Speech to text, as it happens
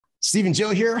Stephen Jill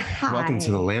here. Hi. Welcome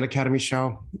to the Land Academy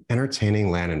Show,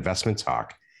 entertaining land investment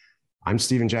talk. I'm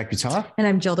Stephen Jack Butella. And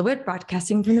I'm Jill DeWitt,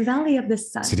 broadcasting from the Valley of the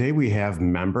Sun. Today we have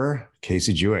member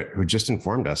Casey Jewett, who just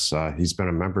informed us he's been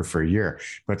a member for a year.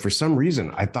 But for some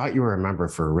reason, I thought you were a member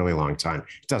for a really long time.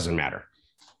 It doesn't matter.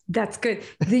 That's good.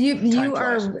 You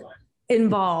are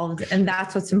involved, and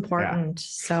that's what's important.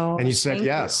 Yeah. So, and you said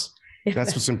yes.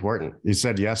 That's what's important. You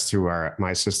said yes to my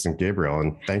assistant Gabriel,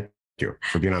 and thank you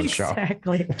for being on the show.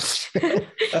 Exactly.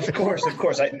 Of course.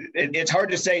 It's hard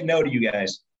to say no to you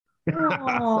guys.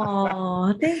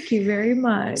 Oh, thank you very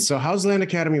much. So how's Land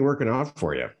Academy working out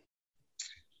for you?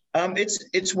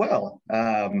 It's well.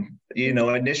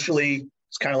 Initially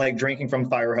it's kind of like drinking from a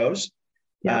fire hose.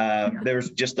 Yeah.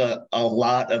 There's just a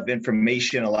lot of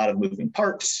information, a lot of moving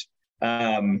parts.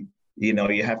 You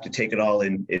have to take it all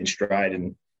in stride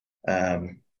and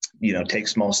take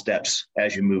small steps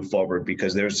as you move forward,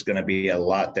 because there's going to be a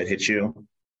lot that hits you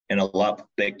and a lot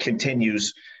that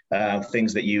continues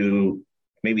things that you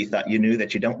maybe thought you knew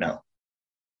that you don't know.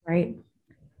 Right.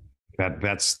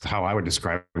 That's how I would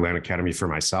describe Land Academy for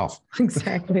myself.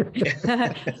 Exactly.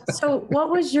 So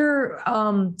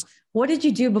what did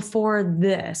you do before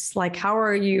this? Like, how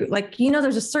are you,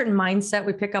 there's a certain mindset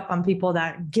we pick up on people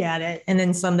that get it and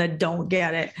then some that don't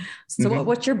get it. So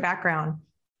what's your background?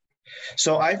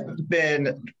 So I've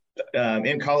been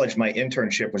in college. My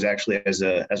internship was actually as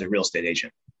a real estate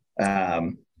agent.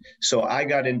 So I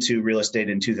got into real estate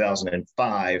in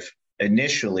 2005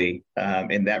 initially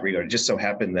in that regard. It just so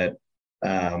happened that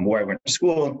where I went to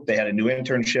school, they had a new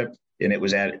internship, and it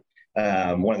was at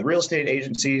one of the real estate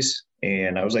agencies.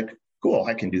 And I was like, cool,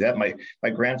 I can do that. My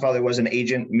grandfather was an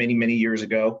agent many, many years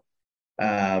ago.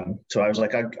 So I was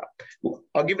like,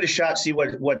 I'll give it a shot, see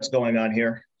what's going on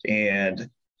here. And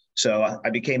so I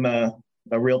became a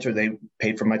realtor. They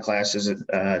paid for my classes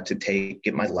to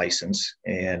get my license,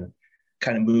 and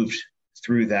kind of moved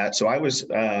through that. So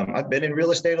I've been in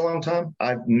real estate a long time.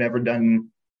 I've never done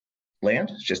land.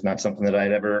 It's just not something that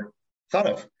I'd ever thought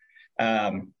of.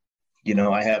 I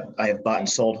have bought and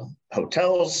sold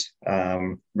hotels,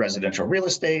 residential real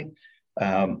estate,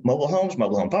 mobile homes,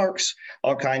 mobile home parks,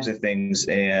 all kinds of things.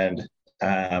 And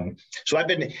so I've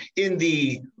been in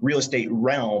the real estate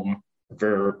realm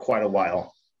for quite a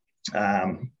while.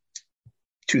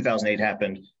 2008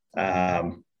 happened.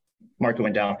 Market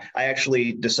went down. I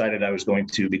actually decided I was going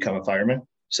to become a fireman.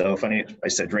 So funny, I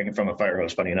said drinking from a fire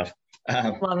hose, funny enough.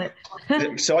 Love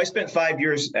it. So I spent 5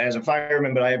 years as a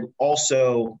fireman, but I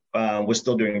also was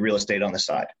still doing real estate on the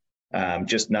side,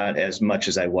 just not as much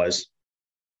as I was.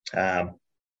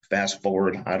 Fast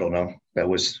forward, I don't know, that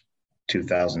was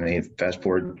 2008. Fast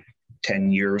forward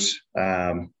 10 years.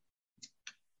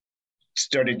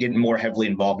 Started getting more heavily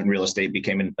involved in real estate,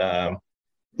 became a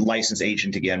licensed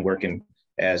agent again, working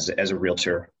as a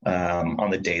realtor on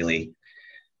the daily.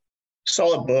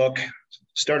 Saw a book,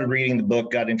 started reading the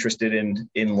book, got interested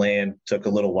in land. Took a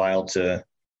little while to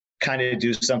kind of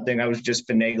do something. I was just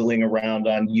finagling around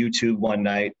on YouTube one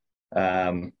night,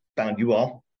 found you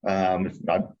all. I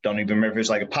don't even remember if it was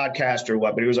like a podcast or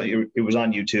what, but it was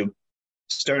on YouTube.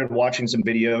 Started watching some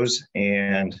videos,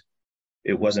 and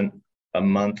it wasn't a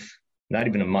month, not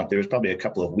even a month. There was probably a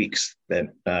couple of weeks that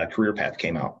Career Path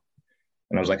came out.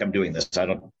 And I was like, I'm doing this. I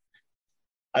don't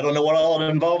know what all it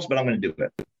involves, but I'm going to do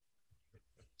it.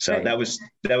 So right. that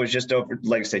was just over,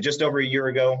 like I said, just over a year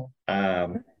ago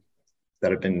that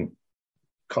I've been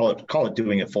call it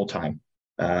doing it full time.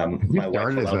 My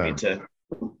wife allowed me to.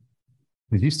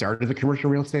 Did you start as a commercial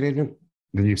real estate agent?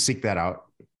 Did you seek that out?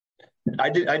 I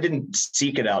didn't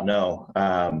seek it out. No,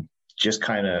 just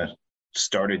kind of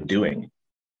started doing.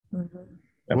 Mm-hmm.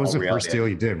 What was the first deal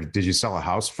you did? Did you sell a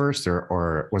house first,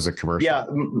 or was it commercial? Yeah,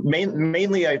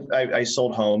 mainly I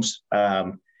sold homes,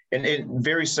 and it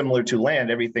very similar to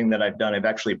land. Everything that I've done, I've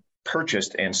actually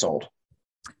purchased and sold.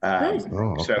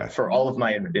 So for all of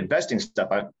my investing stuff,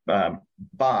 I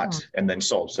bought and then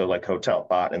sold. So like hotel,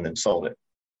 bought and then sold it.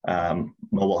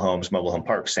 Mobile homes, mobile home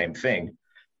parks, same thing.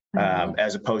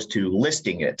 As opposed to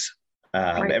listing it.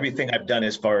 Right. Everything I've done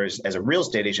as far as a real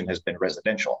estate agent has been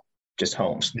residential. Just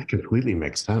homes. It completely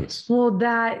makes sense. Well,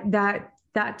 that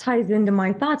ties into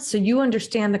my thoughts. So you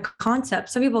understand the concept.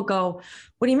 Some people go,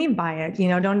 what do you mean by it?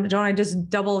 Don't I just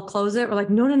double close it? We're like,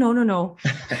 no.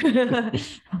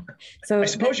 So I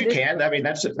suppose you can. I mean,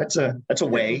 that's a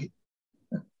way.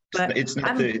 But it's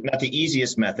not the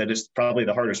easiest method. It's probably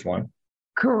the hardest one.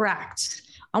 Correct.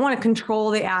 I want to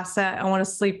control the asset. I want to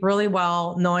sleep really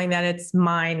well, knowing that it's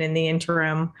mine in the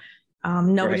interim.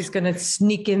 Nobody's going to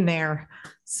sneak in there.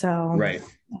 So, right.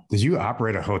 Did you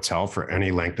operate a hotel for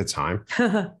any length of time?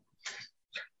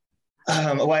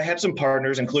 Well, I had some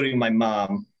partners, including my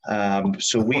mom.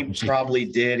 So we probably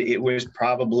did, it was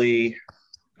probably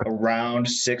around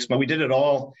 6 months. We did it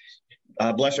all.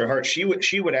 Bless her heart. She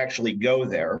would actually go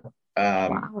there.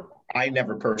 Wow. I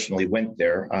never personally went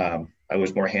there. I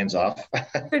was more hands off.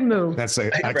 Good move. That's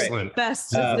excellent.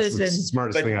 Best That's the decision.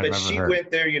 smartest thing I've But ever she heard.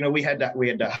 went there. We had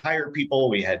to hire people.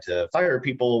 We had to fire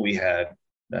people. We had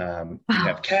you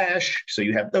have cash, so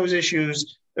you have those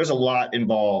issues. There's a lot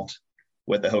involved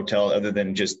with the hotel, other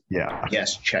than just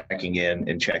guests checking in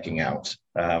and checking out,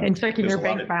 and checking your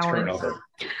bank balance. Turnover.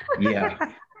 Yeah.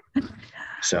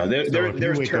 So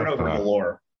there's turnover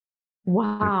galore.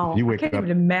 Wow. You I wake can't up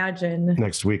even imagine.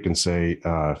 next week and say,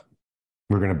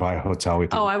 we're going to buy a hotel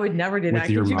with you. Oh, I would never do that.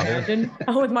 Can you imagine?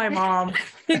 Oh, with my mom.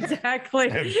 Exactly.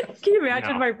 Can you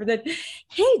imagine my friend?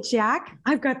 Hey, Jack,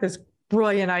 I've got this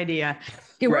brilliant idea.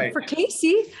 You work for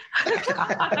Casey.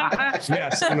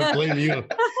 Yes, I'm gonna blame you.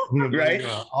 Right?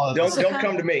 Don't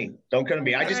come to me. Don't come to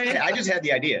me. I just had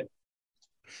the idea.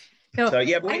 No, so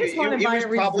yeah, but it was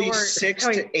probably 6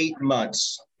 to 8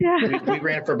 months. Yeah. We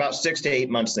ran it for about 6 to 8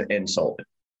 months and sold it.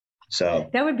 So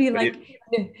that would be like,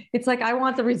 it's like, I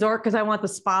want the resort because I want the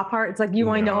spa part. It's like you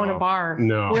wanting to own a bar.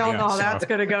 No, we all know how that's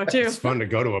going to go too. It's fun to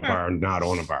go to a bar and not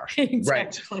own a bar.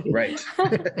 Exactly. Right.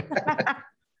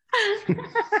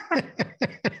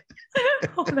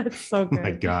 Oh, that's so good. Oh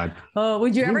my God. Oh,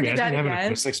 would you ever do that having again? a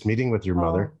Christmas meeting with your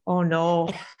mother? Oh no.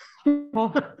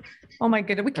 Oh my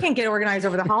goodness. We can't get organized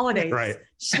over the holidays. Right.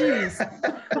 Jeez.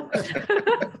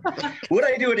 Would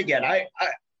I do it again?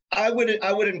 I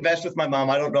would invest with my mom.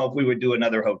 I don't know if we would do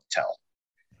another hotel.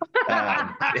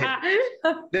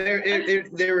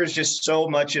 There is just so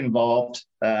much involved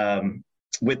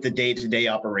with the day-to-day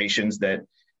operations that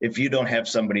if you don't have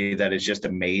somebody that is just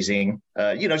amazing,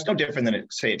 it's no different than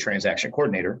say a transaction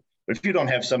coordinator. But if you don't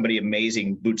have somebody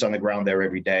amazing, boots on the ground there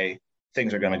every day,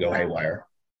 things are going to go haywire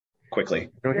quickly.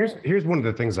 Here's one of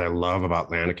the things I love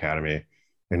about Land Academy,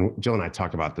 and Jill and I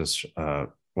talked about this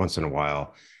once in a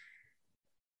while.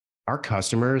 Our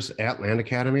customers at Land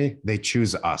Academy, they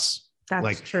choose us.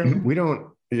 That's true. We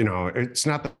don't, it's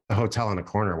not the hotel in the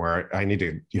corner where I need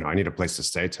a place to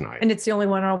stay tonight. And it's the only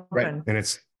one open. Right. And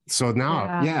it's so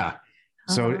now,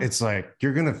 So it's like,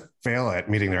 you're going to fail at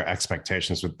meeting their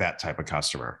expectations with that type of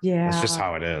customer. Yeah. It's just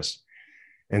how it is.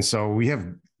 And so we have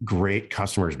great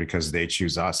customers because they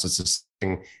choose us. It's this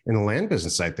thing in the land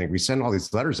business. I think we send all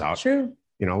these letters out. True.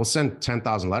 We'll send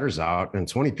 10,000 letters out and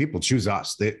 20 people choose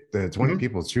us. The 20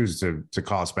 people choose to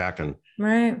call us back and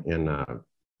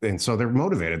so they're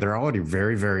motivated. They're already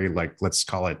very, very let's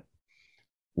call it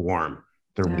warm.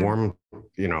 They're warm,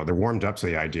 they're warmed up to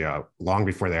the idea long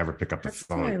before they ever pick up the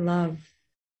phone. What I love.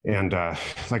 And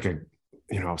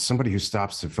somebody who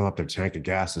stops to fill up their tank of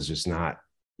gas is just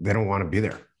they don't want to be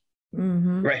there.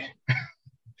 Mm-hmm. Right.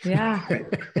 Yeah,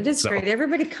 it is great.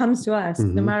 Everybody comes to us,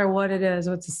 no matter what it is.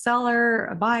 What's a seller,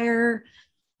 a buyer,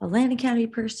 a Land Academy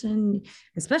person,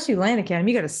 especially Land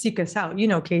Academy. You got to seek us out.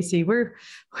 Casey, we're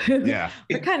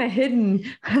kind of hidden.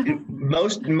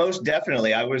 most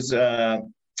definitely. I was, like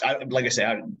I said,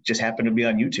 I just happened to be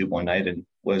on YouTube one night and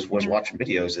was watching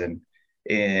videos,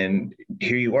 and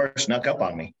here you are, snuck up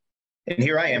on me, and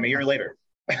here I am a year later.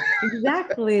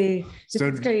 Exactly. So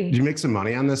did you make some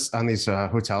money on these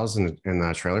hotels in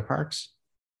the trailer parks?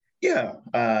 Yeah.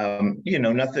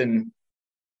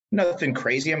 Nothing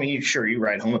crazy. I mean, sure, you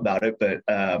write home about it, but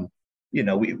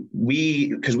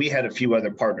because we had a few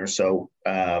other partners. So,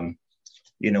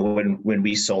 when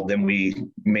we sold them, we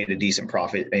made a decent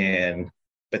profit,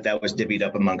 but that was divvied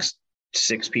up amongst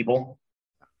 6 people.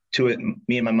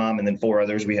 Me and my mom, and then 4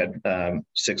 others. We had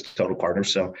 6 total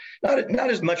partners. So not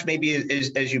as much maybe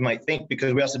as you might think,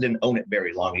 because we also didn't own it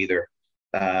very long either.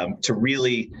 To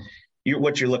really,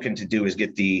 what you're looking to do is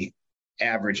get the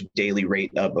average daily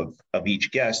rate of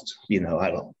each guest. I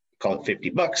don't call it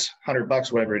 $50,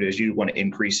 $100, whatever it is. You want to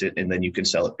increase it, and then you can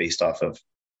sell it based off of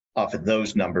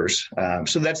those numbers.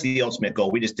 So that's the ultimate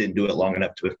goal. We just didn't do it long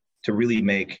enough to really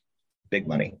make big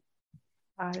money.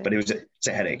 But it's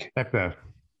a headache.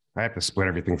 I have to split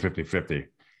everything 50-50.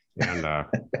 And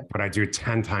but I do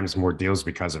 10 times more deals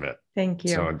because of it. Thank you.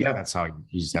 So that's how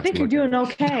you just have I think you're doing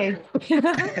okay.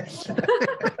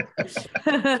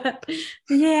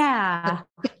 Yeah.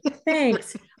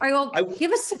 Thanks. All right. Well,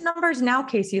 give us some numbers now,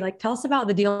 Casey. Tell us about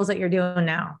the deals that you're doing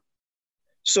now.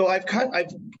 So I've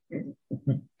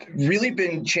really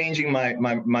been changing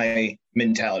my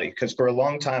mentality, because for a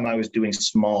long time I was doing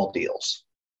small deals,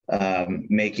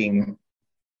 making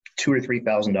 $2,000 or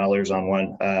 $3,000 on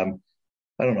one.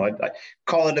 I don't know. I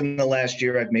call it in the last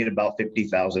year, I've made about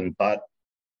 50,000, but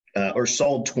or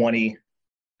sold 20,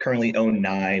 currently own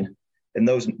 9, and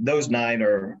those 9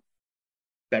 are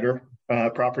better.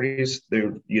 properties,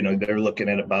 they're looking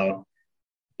at about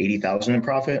 80,000 in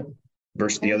profit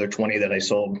versus the other 20 that I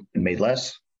sold and made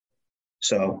less.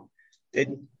 So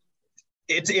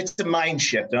it's a mind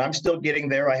shift, and I'm still getting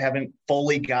there. I haven't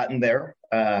fully gotten there,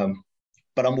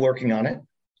 but I'm working on it.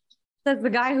 That's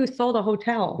the guy who sold a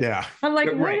hotel. Yeah. I'm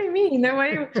like, what do you mean?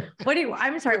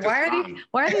 I'm sorry. Why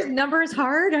are these numbers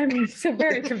hard? I'm so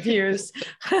very confused.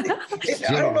 I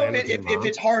don't know if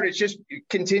it's hard. It's just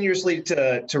continuously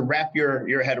to wrap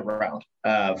your head around.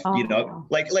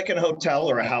 Like in a hotel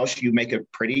or a house, you make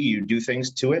it pretty, you do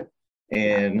things to it.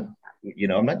 And,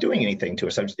 I'm not doing anything to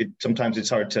it. Sometimes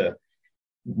it's hard to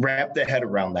wrap the head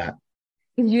around that.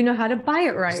 You know how to buy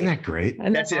it right. Isn't that great?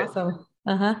 And that's awesome.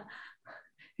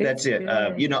 That's it.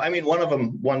 One of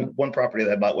them, one property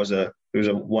that I bought was a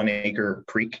 1 acre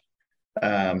creek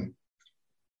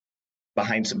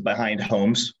behind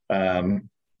homes.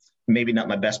 Maybe not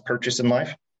my best purchase in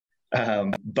life,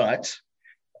 but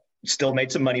still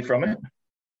made some money from it.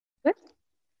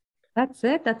 That's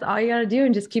it. That's all you got to do,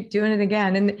 and just keep doing it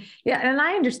again. And and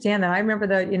I understand that. I remember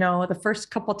the first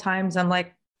couple of times I'm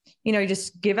like, you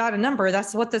just give out a number.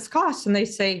 That's what this costs. And they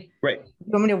say, right,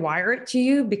 you want me to wire it to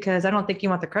you? Because I don't think you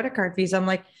want the credit card fees. I'm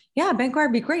like, yeah, bank wire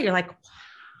would be great. You're like,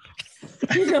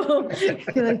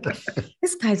 you're like,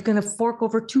 this guy's going to fork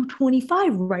over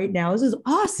 $225 right now. This is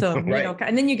awesome. Right.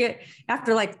 And then you get,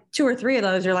 after like 2 or 3 of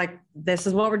those, you're like, this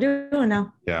is what we're doing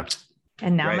now. Yeah.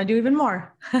 And now I'm going to do even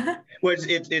more. Well,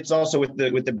 it's also with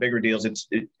the bigger deals. It's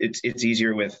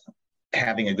easier with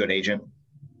having a good agent.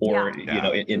 Or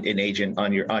an agent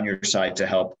on your side to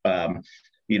help.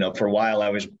 For a while I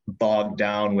was bogged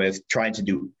down with trying to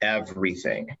do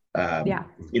everything.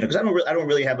 Because I don't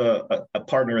really have a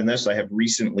partner in this. I have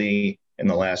recently, in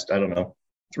the last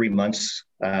 3 months,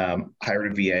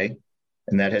 hired a VA,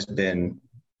 and that has been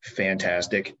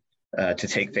fantastic to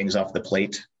take things off the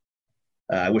plate.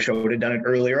 I wish I would have done it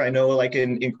earlier. I know, like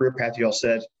in Career Path, you all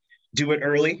said, do it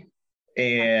early,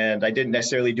 and I didn't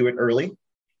necessarily do it early,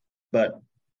 but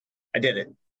I did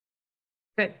it.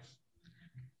 Good.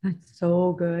 That's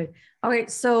so good. All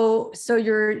right. So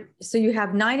you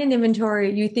have 9 in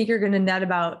inventory. You think you're going to net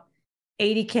about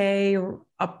 80K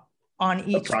up on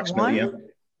each one? Yeah.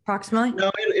 Approximately?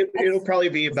 No, it'll probably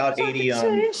be about 80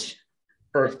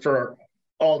 for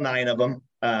all 9 of them.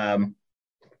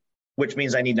 Which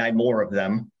means I need 9 more of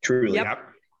them, truly. Yep.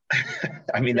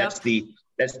 That's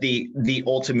the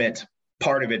ultimate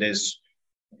part of it is,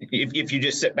 if you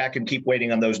just sit back and keep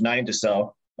waiting on those 9 to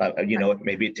sell,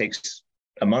 maybe it takes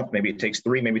a month, maybe it takes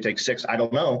 3, maybe it takes 6, I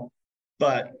don't know,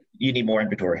 but you need more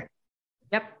inventory.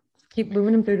 Yep. Keep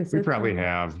moving them through the system. We probably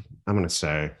have, I'm going to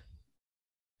say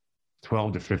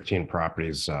 12 to 15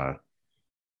 properties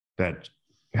that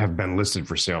have been listed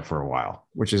for sale for a while,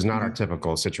 which is not our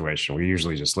typical situation. We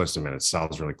usually just list them and it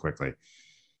sells really quickly.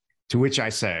 To which I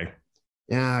say,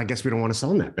 yeah, I guess we don't want to sell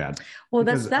them that bad. Well,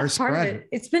 that's part of it.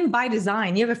 It's been by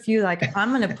design. You have a few like, I'm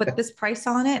going to put this price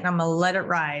on it and I'm going to let it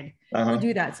ride. We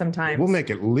do that sometimes. We'll make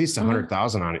at least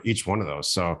 100,000 on each one of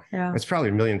those. So it's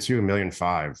probably $1.2 million,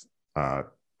 $1.5 million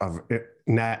of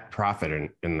net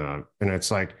profit and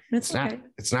it's like, it's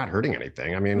not hurting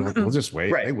anything. I mean, we'll just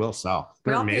wait. Right. They will sell.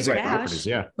 They're amazing properties.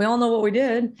 Yeah. We all know what we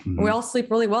did. We all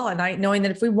sleep really well at night, knowing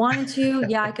that if we wanted to,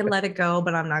 I could let it go,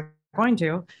 but I'm not going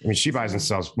to. I mean, she buys and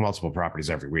sells multiple properties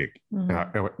every week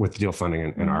with deal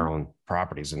funding and our own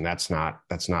properties. And that's not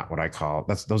what I call,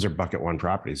 those are bucket 1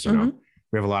 properties. We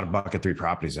have a lot of bucket 3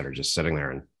 properties that are just sitting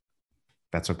there, and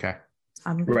that's okay.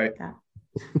 I'm good at that.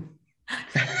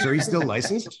 So are you still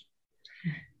licensed?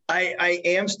 I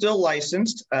am still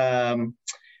licensed. I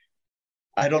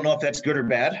don't know if that's good or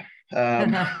bad.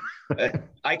 I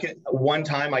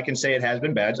can say it has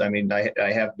been bad. I mean,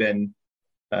 I have been,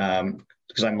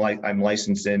 because I'm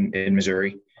licensed in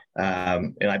Missouri,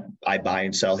 and I buy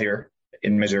and sell here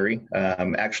in Missouri.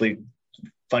 Actually,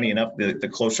 funny enough, the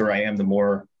closer I am, the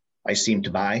more I seem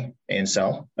to buy and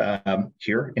sell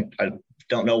here. And I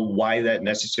don't know why that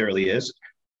necessarily is,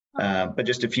 but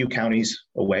just a few counties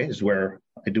away is where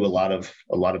I do a lot of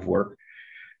work.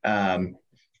 I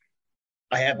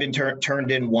have been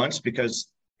turned in once because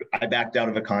I backed out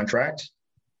of a contract,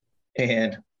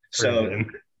 and so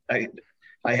I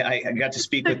got to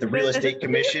speak with the real estate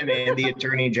commission and the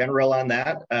attorney general on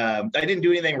that. I didn't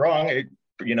do anything wrong,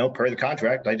 per the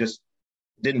contract. I just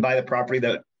didn't buy the property.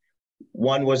 That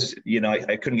one was,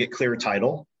 I couldn't get clear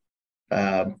title.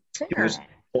 It was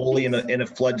only in a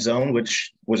flood zone,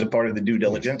 which was a part of the due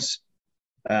diligence.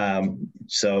 I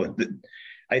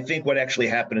think what actually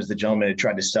happened is the gentleman had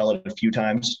tried to sell it a few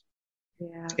times,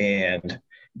 and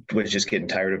was just getting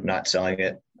tired of not selling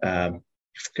it.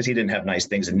 because he didn't have nice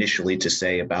things initially to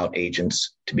say about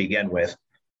agents to begin with.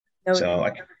 Okay. So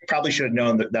I probably should have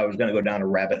known that I was going to go down a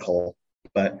rabbit hole,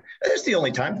 but that's the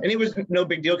only time. And it was no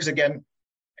big deal because, again,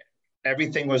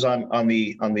 everything was on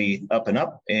the up and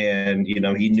up. And, you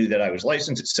know, he knew that I was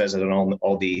licensed. It says it on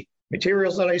all the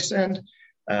materials that I send.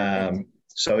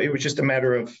 So it was just a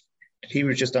matter of, he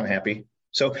was just unhappy.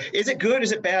 So is it good?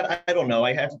 Is it bad? I don't know.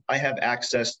 I have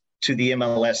access to the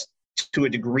MLS to a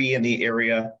degree in the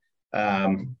area.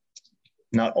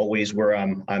 Not always where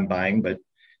I'm buying, but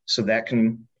so that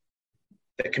can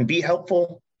be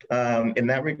helpful in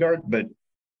that regard, but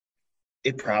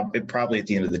it probably at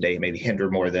the end of the day maybe hinder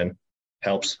more than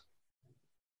helps.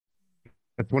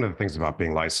 That's one of the things about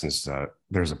being licensed.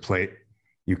 There's a plate,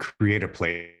 you create a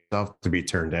plate to be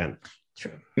turned in.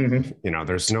 True. Mm-hmm. You know,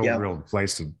 there's no real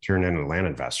place to turn in a land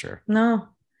investor. No,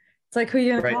 it's like, who are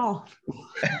you gonna call?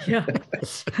 Yeah.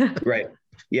 Right.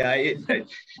 Yeah.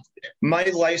 My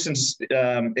license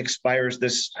expires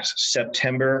this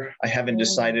September. I haven't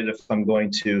decided if I'm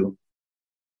going to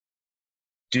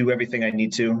do everything I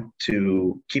need to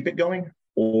keep it going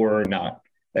or not.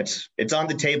 It's on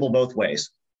the table both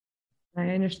ways. I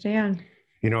understand.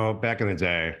 You know, back in the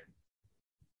day,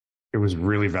 it was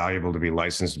really valuable to be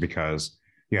licensed because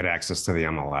you had access to the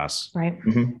MLS. Right.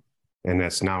 Mm-hmm. And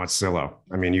now it's Zillow.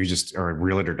 I mean, you just, or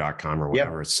realtor.com or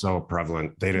whatever. Yep. It's so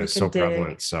prevalent. Data is so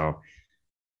prevalent. So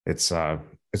it's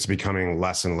becoming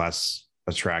less and less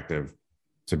attractive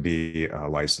to be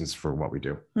licensed for what we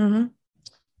do. Mm-hmm.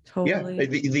 Totally. Yeah.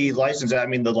 The license, I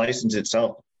mean, the license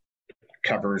itself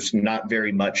covers not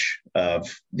very much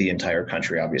of the entire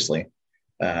country, obviously.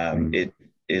 It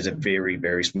is a very,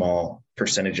 very small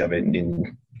percentage of it.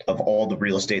 Of all the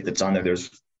real estate that's on there, there's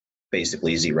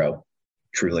basically zero,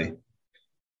 truly.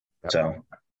 Yep. So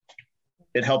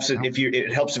it helps if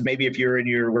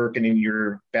you're working in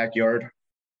your backyard,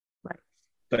 right?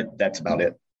 But that's about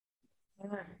it.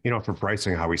 You know, for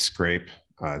pricing, how we scrape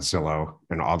Zillow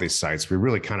and all these sites, we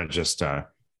really kind of just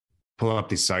pull up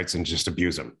these sites and just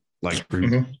abuse them, like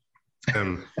to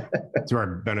our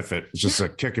benefit. It's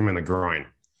just kick them in the groin.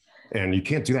 And you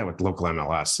can't do that with local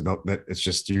MLS. It's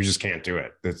just, you just can't do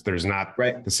it. There's not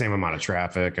the same amount of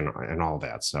traffic and all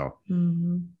that. So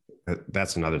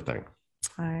that's another thing.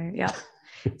 Yeah.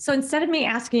 So instead of me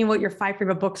asking you what your 5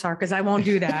 favorite books are, because I won't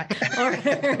do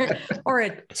that, or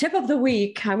a tip of the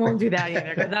week, I won't do that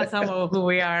either, because that's not who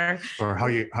we are. Or how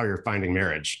you're finding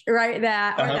marriage. Right.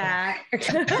 That or that.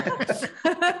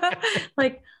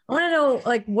 Like, I want to know,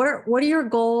 like, what are your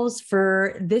goals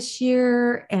for this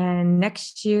year and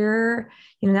next year?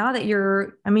 You know, now that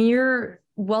you're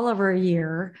well over a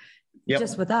year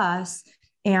just with us,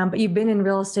 but you've been in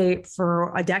real estate for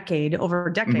over a decade.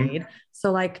 Mm-hmm.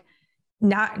 So like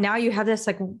now you have this,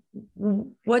 like,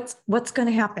 what's going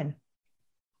to happen?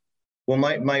 Well,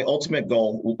 my ultimate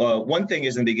goal, one thing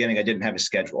is in the beginning, I didn't have a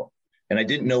schedule and I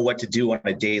didn't know what to do on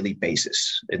a daily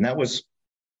basis. And that was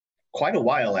quite a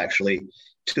while, actually,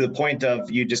 to the point of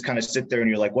you just kind of sit there and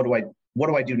you're like, what do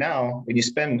I do now? And you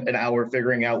spend an hour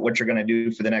figuring out what you're going to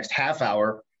do for the next half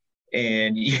hour.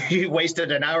 And you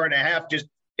wasted an hour and a half just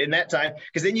in that time,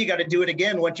 because then you got to do it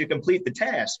again once you complete the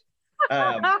task.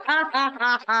 So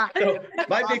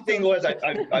my big thing was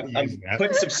I'm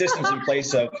putting some systems in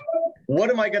place of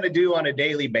what am I going to do on a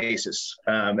daily basis?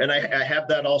 And I have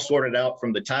that all sorted out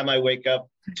from the time I wake up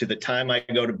to the time I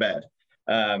go to bed.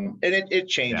 And it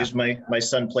changes. Yeah. My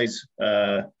son plays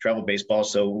travel baseball,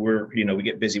 so we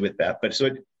get busy with that. But so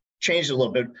it changed a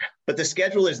little bit. But the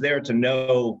schedule is there to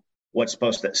know what's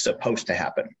supposed to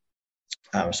happen.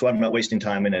 So I'm not wasting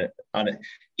time on it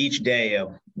each day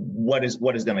of what is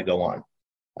going to go on.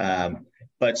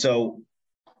 But so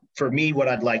for me, what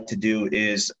I'd like to do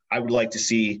is I would like to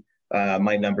see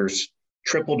my numbers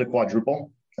triple to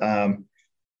quadruple.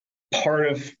 Part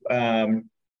of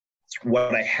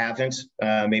what I haven't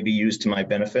maybe used to my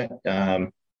benefit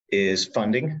is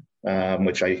funding,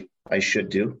 which I should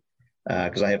do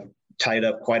because I have tied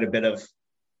up quite a bit of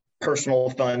personal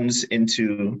funds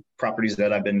into properties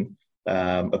that I've been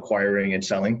acquiring and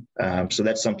selling. So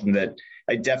that's something that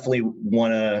I definitely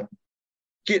want to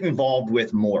get involved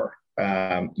with more.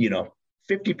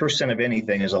 50% of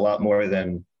anything is a lot more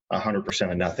than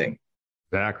 100% of nothing.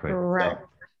 Exactly. Right.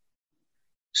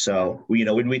 So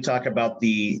when we talk about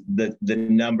the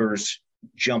numbers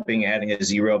jumping, adding a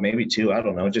zero, maybe two, I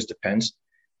don't know, it just depends.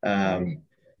 That's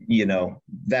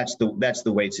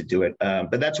the way to do it.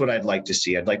 But that's what I'd like to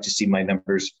see. I'd like to see my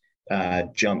numbers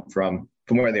jump from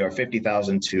where they are,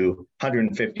 50,000 to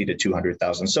 150 to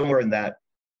 200,000, somewhere in that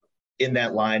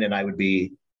line, and I would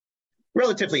be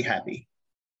relatively happy.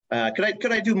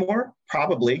 Could I do more?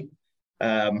 Probably.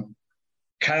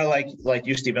 kind of like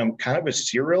you, Steve, I'm kind of a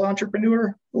serial entrepreneur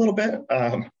a little bit.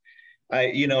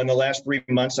 In the last 3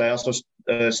 months, I also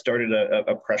started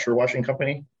a pressure washing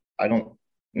company. I don't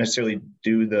necessarily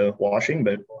do the washing,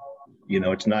 but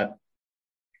it's not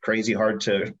crazy hard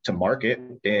to market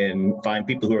and find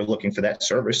people who are looking for that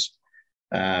service.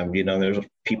 There's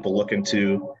people looking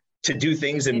to do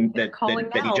things and that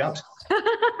need jobs.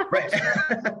 Right.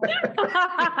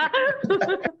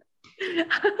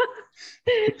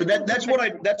 But that's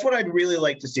what I'd really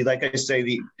like to see. Like I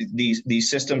say, these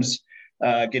systems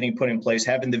getting put in place,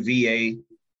 having the VA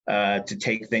to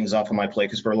take things off of my plate,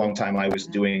 because for a long time I was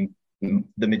doing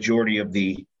the majority of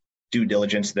the due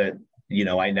diligence that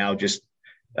I now just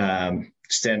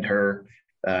send her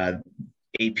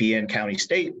APN county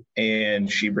state,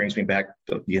 and she brings me back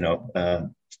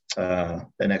an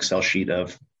Excel sheet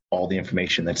of all the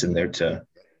information that's in there so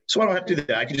I don't have to do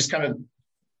that. I can just kind of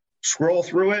scroll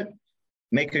through it,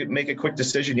 make a quick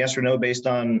decision, yes or no, based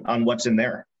on what's in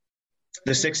there.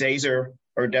 The 6A's are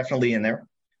definitely in there.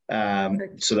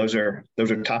 So those are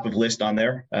top of list on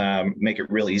there. Make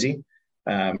it real easy.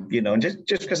 And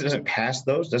just because it doesn't pass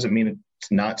those doesn't mean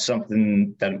it's not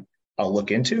something that I'll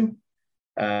look into.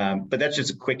 But that's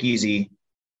just a quick, easy,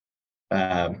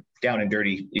 down and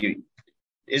dirty.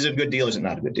 Is it a good deal? Is it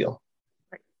not a good deal?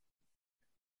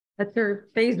 That's your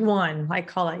phase one, I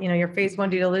call it, your phase one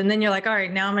deal. And then you're like, all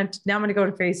right, now I'm going to go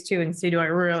to phase two and see, do I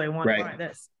really want to buy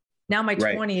this? Now my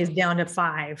 20 is down to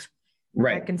 5.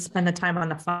 Right. I can spend the time on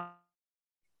the 5.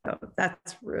 So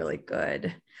that's really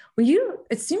good. Well,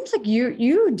 it seems like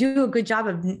you do a good job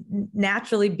of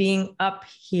naturally being up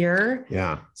here.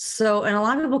 Yeah. So, and a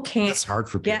lot of people can't. It's hard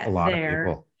for a lot of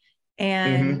people.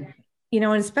 And,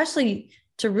 and especially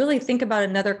to really think about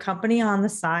another company on the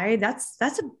side, that's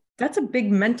a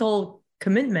big mental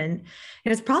commitment.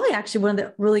 And it's probably actually one of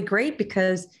the really great,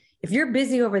 because if you're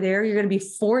busy over there, you're going to be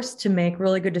forced to make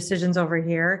really good decisions over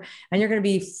here. And you're going to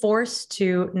be forced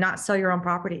to not sell your own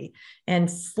property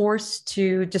and forced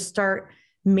to just start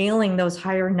mailing those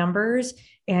higher numbers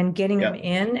and getting them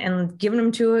in and giving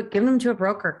them to a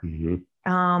broker. Mm-hmm.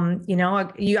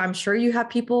 I'm sure you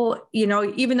have people,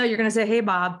 even though you're going to say, hey,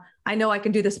 Bob, I know I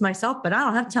can do this myself, but I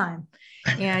don't have time.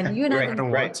 And you and I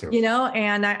don't want to,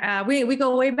 and we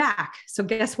go way back. So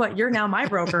guess what? You're now my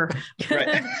broker.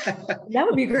 That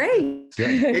would be great.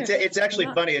 It's actually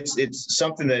funny. It's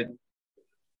something that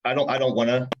I don't want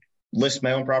to list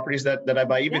my own properties that I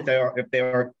buy, even if they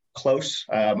are close.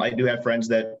 I do have friends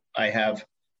that I have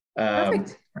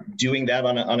doing that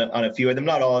on a few of them,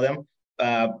 not all of them.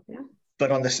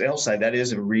 But on the sales side, that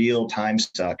is a real time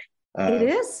suck. It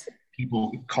is.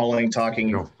 People calling,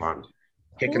 talking,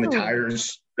 kicking the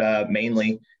tires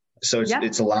mainly. So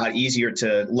it's a lot easier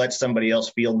to let somebody else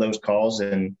field those calls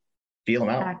and feel them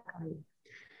out. Exactly.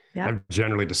 Yep. I've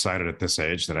generally decided at this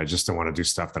age that I just don't want to do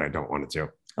stuff that I don't want to do.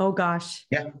 Oh gosh.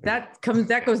 Yeah. That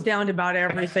goes down to about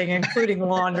everything, including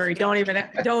laundry.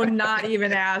 Don't not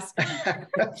even ask.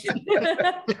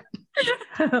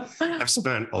 I've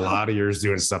spent a lot of years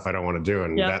doing stuff I don't want to do.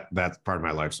 And that's part of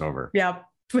my life's over. Yep.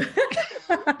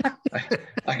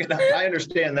 I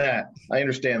understand that.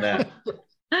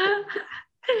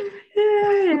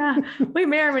 Yeah. We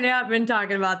may or may not have been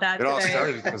talking about that. It all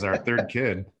started because our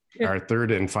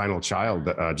third and final child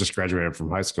just graduated from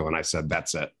high school. And I said,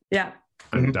 that's it. Yeah.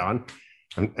 I'm done,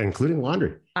 including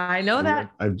laundry. I know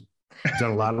that. I've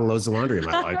done a lot of loads of laundry in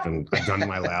my life, and I've done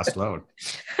my last load.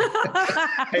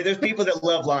 Hey, there's people that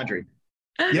love laundry.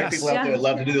 Yes. There are people out there that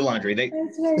love to do the laundry.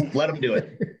 Let them do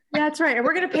it. That's right. And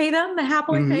we're going to pay them,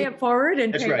 happily pay it forward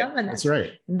and pay them. And that's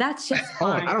right. That's just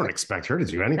fine. I don't expect her to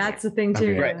do anything. That's the thing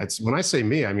too. Right. It's when I say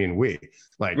me, I mean we.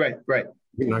 Like right.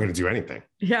 We're not going to do anything.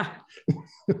 Yeah.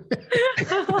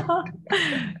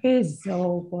 It's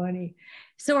so funny.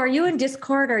 So are you in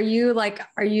Discord? Are you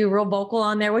real vocal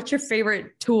on there? What's your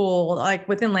favorite tool like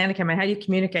within Landicam, and how do you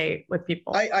communicate with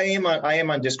people? I am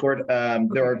on Discord.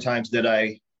 There are times that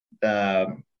I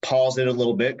pause it a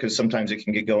little bit because sometimes it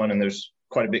can get going and there's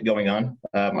quite a bit going on.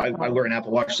 I wear an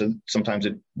Apple Watch, so sometimes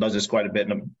it buzzes quite a bit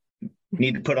and I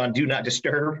need to put on Do Not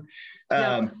Disturb.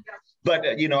 But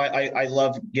I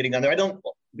love getting on there. I don't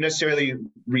necessarily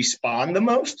respond the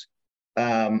most.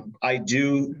 I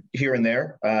do here and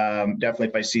there. Definitely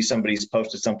if I see somebody's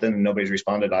posted something and nobody's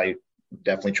responded, I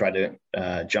definitely try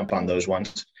to jump on those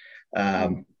ones.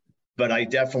 But I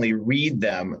definitely read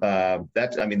them.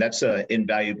 That's an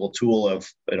invaluable tool of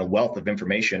a wealth of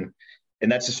information.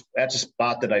 And that's a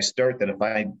spot that I start, that if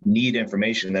I need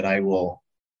information, that I will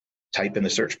type in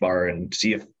the search bar and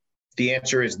see if the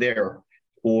answer is there,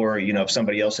 or, if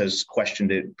somebody else has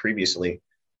questioned it previously.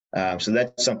 So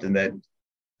that's something that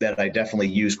I definitely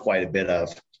use quite a bit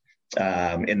of.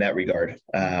 in that regard.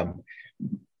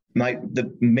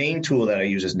 The main tool that I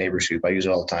use is NeighborScoop. I use it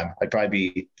all the time. I'd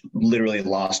probably be literally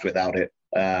lost without it.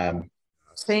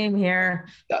 Same here.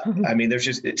 I mean,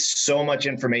 it's so much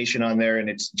information on there, and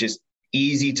it's just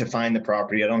easy to find the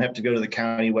property. I don't have to go to the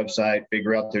county website,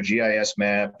 figure out their GIS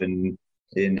map and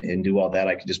do all that.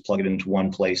 I can just plug it into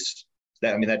one place.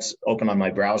 That's open on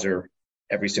my browser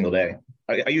every single day.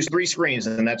 I use 3 screens,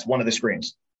 and that's one of the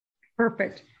screens.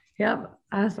 Perfect. Yep.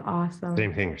 That's awesome.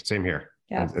 Same thing. Same here.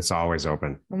 Yeah. It's always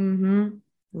open. Mm-hmm.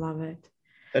 Love it.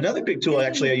 Another big tool,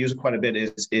 actually, I use quite a bit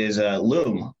is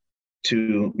Loom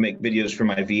to make videos for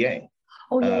my VA.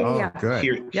 Oh, yeah.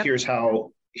 Good. Here's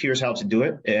how to do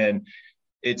it. And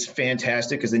it's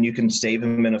fantastic because then you can save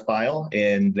them in a file,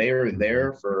 and they're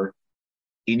there for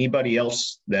anybody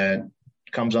else that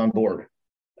comes on board.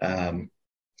 So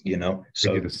we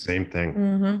do the same thing.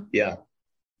 Mm-hmm. Yeah.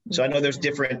 So I know there's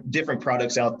different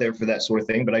products out there for that sort of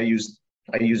thing, but I use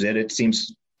it.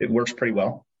 It works pretty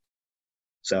well.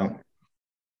 So.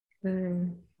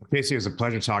 Casey, it was a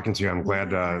pleasure talking to you. I'm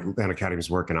glad Land Academy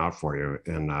is working out for you,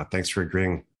 and thanks for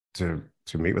agreeing to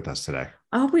meet with us today.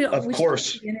 Oh, of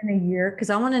course. In a year, because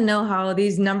I want to know how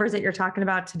these numbers that you're talking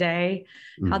about today,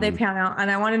 how they pan out,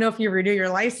 and I want to know if you renew your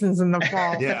license in the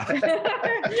fall. Yeah.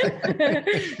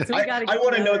 So I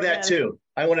want to know that too.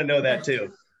 I want to know that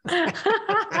too.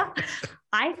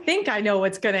 I think I know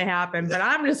what's going to happen, but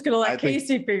I'm just going to let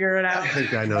Casey figure it out. I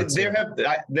think I know too.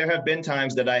 There have been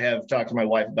times that I have talked to my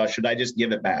wife about, should I just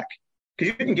give it back? Because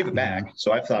you can give it back.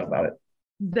 So I've thought about it.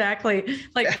 Exactly.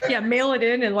 Mail it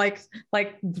in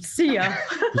and see ya.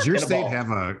 Does your state have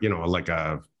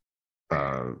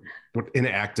what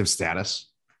inactive status?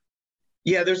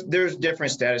 Yeah, there's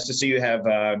different statuses. So you have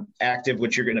active,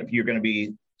 which you're gonna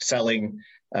be selling,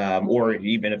 or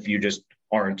even if you just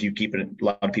aren't, you keep it. A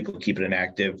lot of people keep it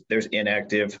inactive. There's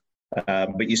inactive,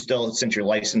 but you still, since you're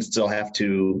licensed, still have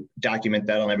to document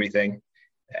that on everything.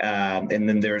 And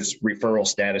then there's referral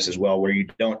status as well, where you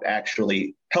don't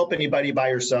actually help anybody buy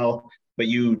or sell, but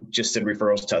you just send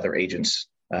referrals to other agents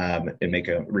and make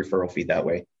a referral fee that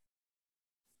way.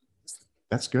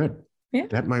 That's good. Yeah.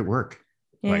 That might work.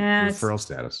 Referral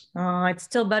status. It's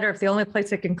still better if the only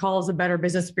place it can call is a Better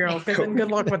Business Bureau, because then good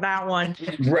luck with that one.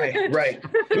 Right.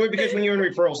 Because when you're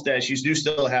in referral status, you do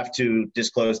still have to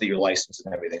disclose that you're licensed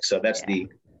and everything. So that's the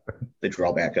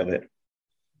drawback of it.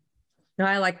 No,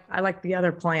 I like the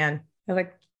other plan. I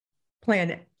like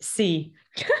plan C.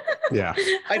 Yeah.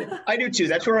 I do too.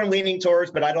 That's where I'm leaning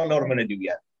towards, but I don't know what I'm going to do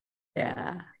yet.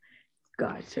 Yeah.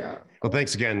 Gotcha. Well,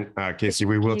 thanks again, Casey.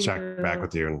 We will check back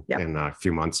with you in a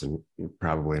few months and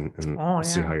probably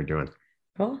see how you're doing.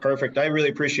 Cool. Perfect. I really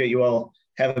appreciate you all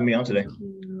having me on today.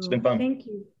 It's been fun. Thank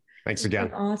you. Thanks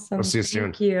again. Awesome. We'll see you soon.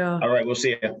 Thank you. All right. We'll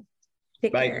see you.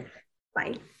 Take Bye. care.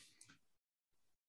 Bye.